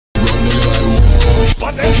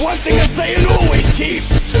But there's one thing I say and always keep.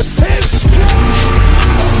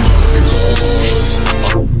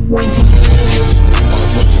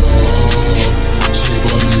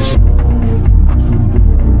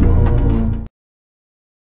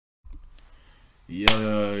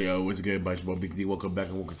 Yo, what's good, buddy? BC, welcome back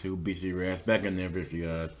and welcome to BC Rats. Back in there with you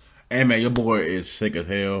guys. Hey, man, your boy is sick as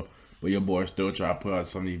hell, but your boy still trying to put out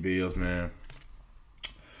some of these videos, man.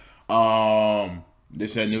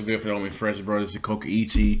 This is a new video for the only fresh, bro. This is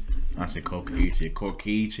Kokichi. I said Kokichi.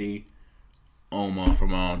 Kokichi. Ouma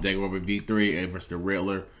from Adraverse V3 and versus the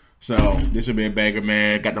Riddler. So, this will be a banger,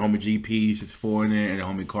 man. Got the homie GP64 in there and the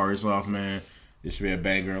homie Cardi, man. This should be a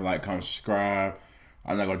banger. Like, comment, subscribe.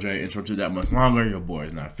 I'm not going to drag the intro to that much longer. Your boy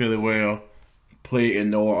is not feeling well. Please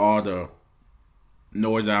ignore all the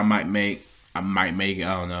noise that I might make. I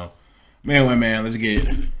don't know. Anyway, man, let's get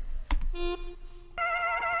it.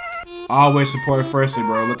 Always support firstly,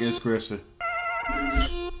 bro. Look at this Christian.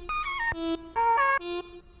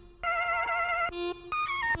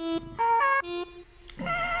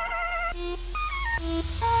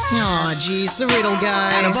 Aw, jeez, the Riddle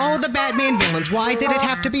guy. Out of all the Batman villains, why did it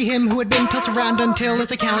have to be him who had been tossed around until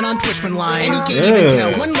his account on Twitch went live? And he can't even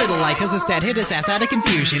tell one little lie, cause his dad hit his ass out of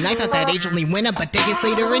confusion. I thought that age only went up, but decades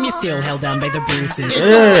later, and you're still held down by the bruises. There's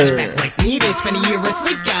no flashback place needed, spent a year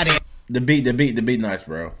asleep, got it. The beat nice,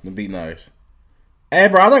 bro. The beat nice. Hey,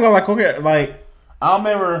 bro, I think I'm like, I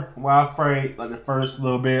remember when I played like the first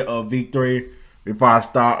little bit of V3 before I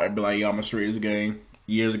stopped. I'd be like, yo, I'm gonna stream this game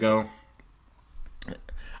years ago.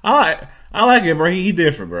 I like it, bro. He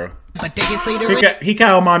different, bro. But decades later, he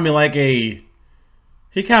kind of remind me like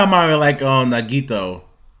Nagito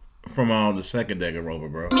from the second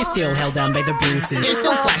Danganronpa, bro. You're still held down by the bruises. There's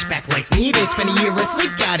no flashback lights needed. Spent a year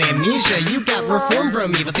asleep, got amnesia. You got reformed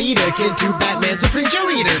from evil theater. Kid to Batman Supreme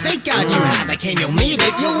Cheerleader. Thank God you have that cane, you'll need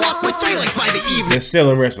it. You'll walk with 3 legs by the evening. There's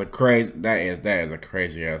still a rest of crazy. That is a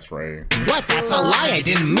crazy ass frame. What? That's a lie. I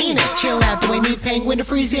didn't mean it. Chill out. Do I need Penguin to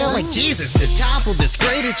freeze you? Like Jesus, to topple this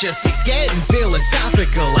grade, it just keeps getting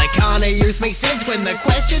philosophical. Like Kana, yours make sense when the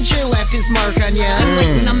question sure left his mark on ya.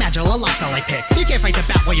 Unlatent, I'm agile, a lot's all I pick. You can't fight the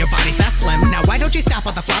bat while your body's that slim. Now why don't you stop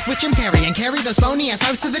at the flops with Jim Carrey and carry those bony ass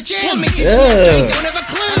arms to the gym? What makes you do you don't have a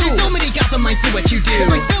clue? There's so many Gotham minds, see what you do.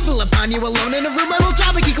 If I stumble upon you alone in a room, I will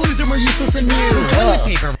drop a geek loser more useless than you. Toilet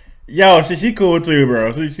paper. Yo, she cool too,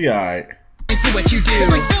 bro. She alright. See what you do.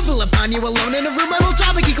 If I stumble upon you alone in a room, I will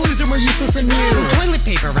drop a geek loser more useless than you. Toilet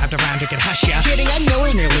paper wrapped around it could hush ya. Kidding, I'm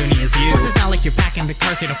nowhere near loony as you. Plus it's not like you're packing the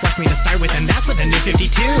car seat to flush me to start with, and that's with a new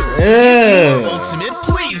 52. Ultimate,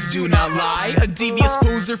 please do not lie. A devious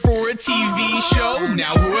poser for a TV show.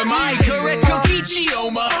 Now who am I? Correct, Kokichi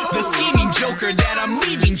Ouma, the scheming joker that I'm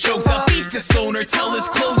leaving choked. I'll beat this loner till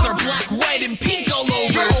his clothes are black, white, and pink all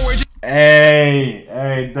over. Hey,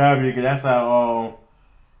 W, cause that's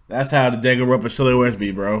how the Danganronpa silhouettes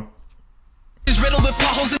be, bro.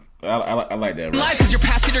 I like that, bro.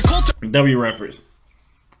 W reference.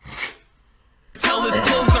 Tell his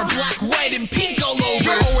clothes are black, white, and pink all over.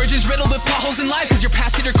 Your origins riddled with potholes and lies, cause your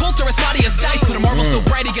past hit or cult are as spotty as dice. Put a marvel so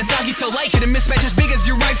bright against Nagito like it, a mismatch as big as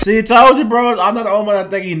your right. See, told you, bro. I'm not the only one that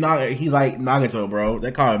think he like Nagito, bro.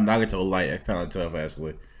 They call him Nagito light. I found it tough,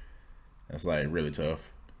 actually. That's like really tough.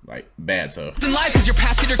 Like, bad tough. And lies cause your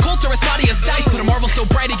past hit or cult are as spotty as dice. Put a marvel so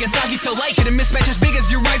bright against Nagito like it, a mismatch as big as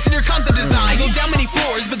your rights and your concept design. I go down many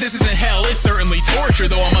floors, but this isn't hell. It's certainly torture,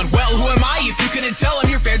 though I'm unwell. Who am I? If you couldn't tell, I'm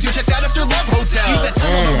your fans. You checked out after Love Hotel. Use that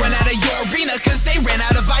tunnel to run out of your arena, cause they ran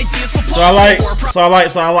out of ideas for plots. I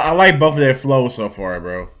like both of their flows so far,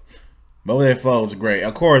 bro. Both of their flows are great.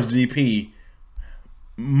 Of course, GP.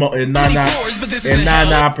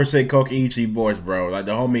 99% Kokichi voice, bro. Like,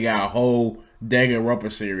 the homie got a whole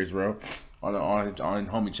Danganronpa series, bro, on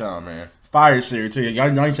homie channel, man. Fire series too.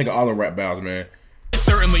 Y'all need to check out all the rap battles, man. It's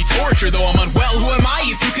certainly torture, though I'm unwell. Who am I?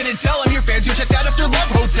 If you couldn't tell, I'm your fans. You checked out after Love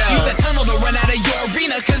Hotel. Use that tunnel to run out of your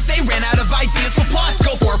arena, cause they ran out of ideas for plots.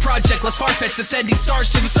 Go for a project less far-fetched than sending stars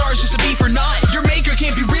to the stars just to be for naught. Your maker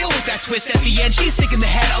can't be real with that twist at the end. She's sick in the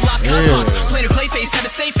head, a lost cosmox. Plain her Clayface had a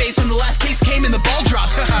safe face when the last case came in the ball drop.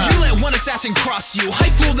 You let one assassin cross you. I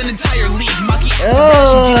fooled an entire league. Mucky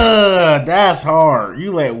that's hard.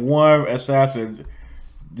 You let one assassin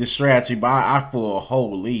distract you, but I fool a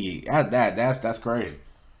whole league. That's crazy.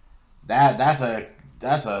 That's a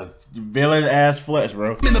villain ass flex,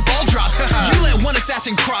 bro. In the ball drop, you let one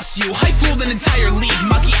assassin cross you. I fooled an entire league.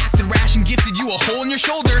 Mucky acted rash and gifted you a hole in your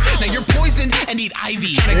shoulder. Now you're poisoned and need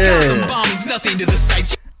ivy. And a Gotham bomb means nothing to the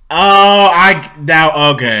sights. Oh,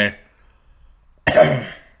 okay.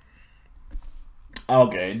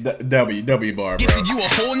 Okay, W bar, bro. Gifted you a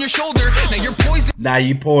hole in your shoulder. Now you're poisoned. Now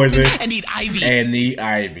you poison and need ivy. And need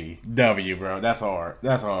ivy. W, bro. That's hard.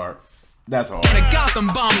 That's hard. That's hard. And a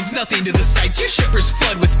Gotham bomb means nothing to the sights. Your shippers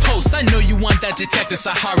flood with posts. I know you want that detective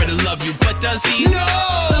Sahara to love you, but does he? No!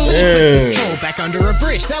 Somebody put this troll back under a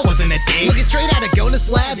bridge. That wasn't a dig. Looking straight out of Gona's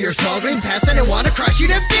lab. You're a small green pest and I want to crush you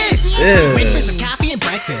to bits. Waiting for some coffee and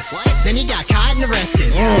breakfast. Then you got caught and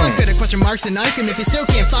arrested. What good at question marks and Arkham if you still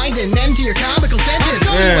can't find an end to your comical sentence?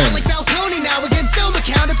 Going around like Falcone now against Stoma.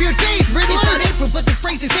 Count up your days. Ridley's not April, but this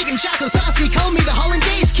bracer's taking shots so saucy. Call me the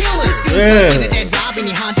Hollandaise killer. This goon's like the dead Robin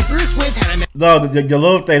you haunted Bruce with. No, the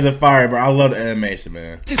little things are fire, bro. I love the animation,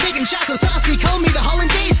 man. Just taking shots so saucy, call me the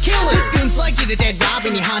Hollandaise killer. This goon's like you, the dead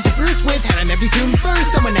Robin you haunted Bruce with. Had an empty tomb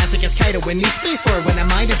first. Someone asked, I guess, Kite to win new space for it when a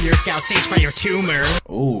mind of yours got staged by your tumor.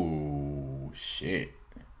 Ooh, shit.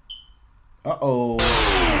 Uh-oh.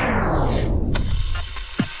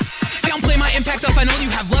 Downplay my impact off, I know you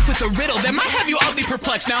have left with a riddle that might have you oddly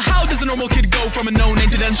perplexed. Now how does a normal kid go from a no-name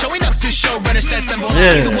to then showing up to showrunner says them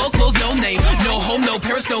He's a well-clothed no name, no home, no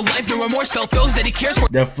parents, no life, no remorse, felt those that he cares for.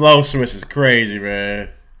 The flow switch is crazy, man.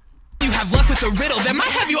 You have left with a riddle that might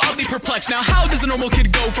have you oddly perplexed. Now how does a normal kid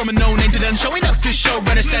go from a no-name to then showing up to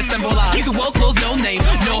showrunner says them He's a well-clothed no name,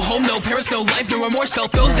 no home, no parents, no life, no remorse, felt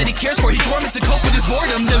those that he cares for. He torments to cope with his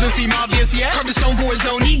boredom, doesn't seem obvious yet. Carved a stone for his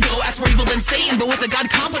own ego, acts more evil than Satan, but with a god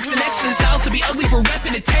complex and excess styles to be ugly for rep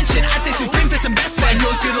and attention. I'd say Supreme fits him best then.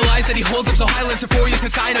 Knows fear the lies that he holds up so high, lens for you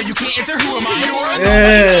since I know you can't answer who am I. You are a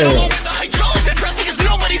nobody, alone with the hydraulics and press because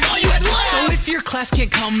nobody's all you had left. So if your class can't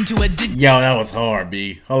come to a yo, that was hard,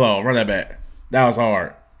 B. Hold on, run that back. That was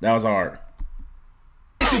hard. That was hard.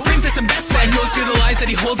 Supreme fits him best then. Knows fear the lies that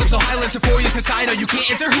he holds up so high, lens for you since I know you can't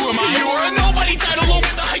answer who am I. You are a nobody, title low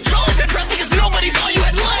with the hydraulics and press because nobody's all you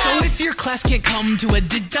had left. So if your class can't come to a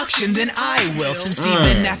deduction, then I will. Since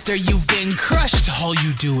even after you've been crushed, all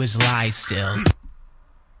you do is lie still.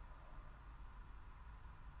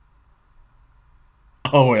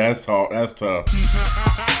 Oh, that's tough. That's tough.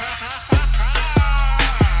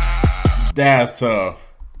 That's tough.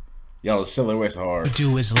 Yo, the silhouette's hard. You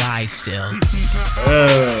do is lie still.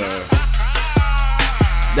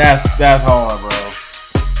 That's hard, bro.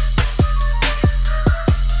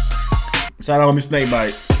 Shout out to me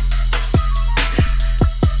Snakebite.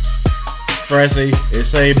 Fressy, it's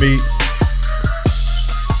Say Beats.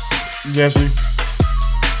 Jesse.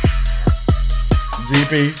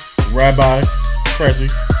 GP, Rabbi, Fressy.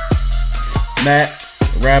 Matt,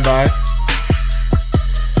 Rabbi.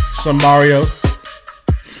 Some Mario.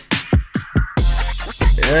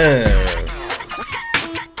 Yeah.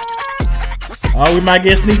 Oh, we might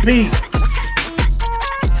get sneak peek.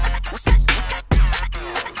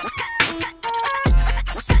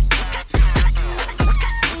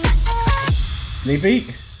 Sneak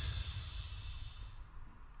peek?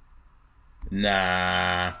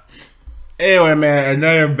 Nah. Anyway, man,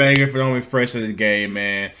 another banger for the homie Fresh of the game,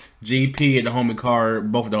 man. GP and the homie Carter,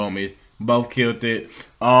 both of the homies, both killed it.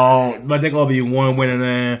 But they're gonna be one winner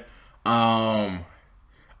there.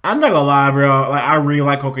 I'm not gonna lie, bro. Like, I really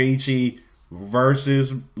like Kokichi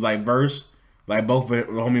versus, like both of the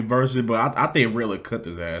homie verses, but I think Riddler cut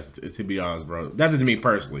his ass. To be honest, bro, that's just me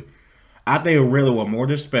personally. I think Riddler was more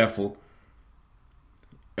disrespectful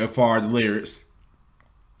as far as the lyrics.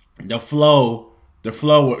 The flow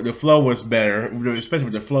was better, especially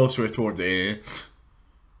with the flow switch towards the end.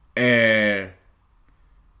 And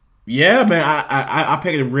yeah, man, I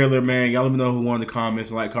picked the Riddler, man. Y'all let me know who won in the comments.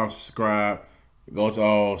 Like, comment, subscribe. Go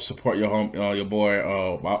to support your your boy.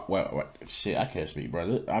 What? Shit, I can't speak,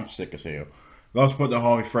 brother. I'm sick as hell. Go support the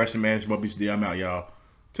homie Fresh, man. It's my BCD. I'm out, y'all.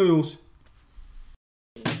 Toodles.